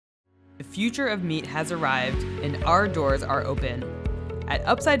The future of meat has arrived, and our doors are open. At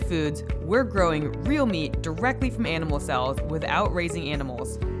Upside Foods, we're growing real meat directly from animal cells without raising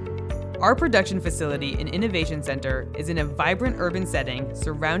animals. Our production facility and innovation center is in a vibrant urban setting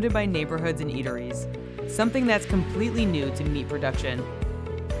surrounded by neighborhoods and eateries, something that's completely new to meat production.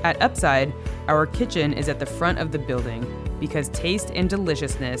 At Upside, our kitchen is at the front of the building because taste and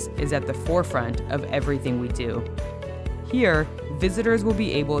deliciousness is at the forefront of everything we do. Here, visitors will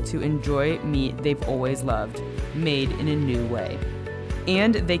be able to enjoy meat they've always loved, made in a new way.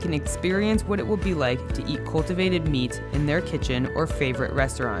 And they can experience what it will be like to eat cultivated meat in their kitchen or favorite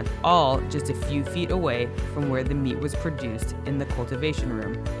restaurant, all just a few feet away from where the meat was produced in the cultivation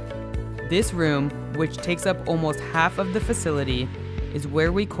room. This room, which takes up almost half of the facility, is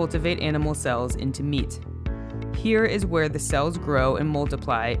where we cultivate animal cells into meat. Here is where the cells grow and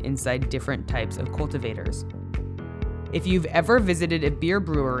multiply inside different types of cultivators. If you've ever visited a beer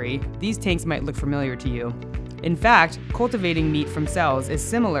brewery, these tanks might look familiar to you. In fact, cultivating meat from cells is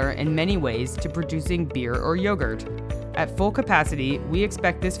similar in many ways to producing beer or yogurt. At full capacity, we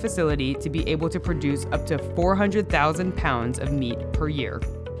expect this facility to be able to produce up to 400,000 pounds of meat per year.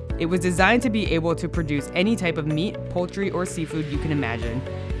 It was designed to be able to produce any type of meat, poultry, or seafood you can imagine,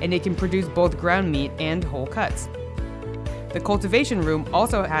 and it can produce both ground meat and whole cuts. The cultivation room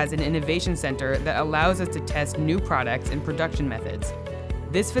also has an innovation center that allows us to test new products and production methods.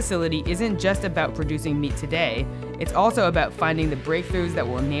 This facility isn't just about producing meat today, it's also about finding the breakthroughs that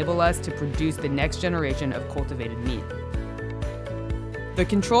will enable us to produce the next generation of cultivated meat. The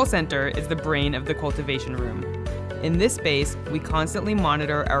control center is the brain of the cultivation room. In this space, we constantly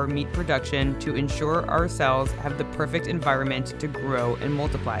monitor our meat production to ensure our cells have the perfect environment to grow and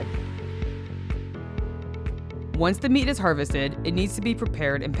multiply. Once the meat is harvested, it needs to be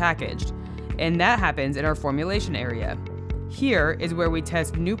prepared and packaged, and that happens in our formulation area. Here is where we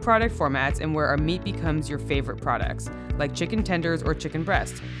test new product formats and where our meat becomes your favorite products, like chicken tenders or chicken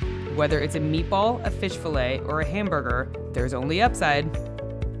breast. Whether it's a meatball, a fish fillet, or a hamburger, there's only Upside.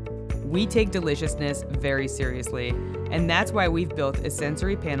 We take deliciousness very seriously, and that's why we've built a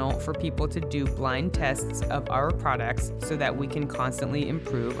sensory panel for people to do blind tests of our products so that we can constantly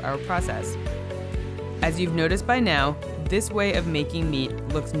improve our process. As you've noticed by now, this way of making meat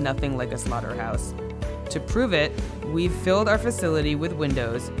looks nothing like a slaughterhouse. To prove it, we've filled our facility with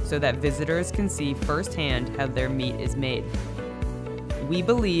windows so that visitors can see firsthand how their meat is made. We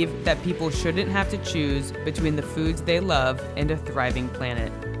believe that people shouldn't have to choose between the foods they love and a thriving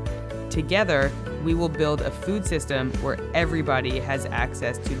planet. Together, we will build a food system where everybody has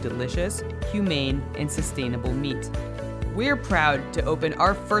access to delicious, humane, and sustainable meat. We're proud to open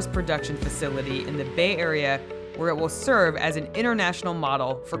our first production facility in the Bay Area where it will serve as an international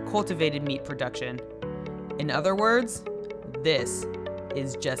model for cultivated meat production. In other words, this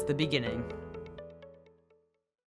is just the beginning.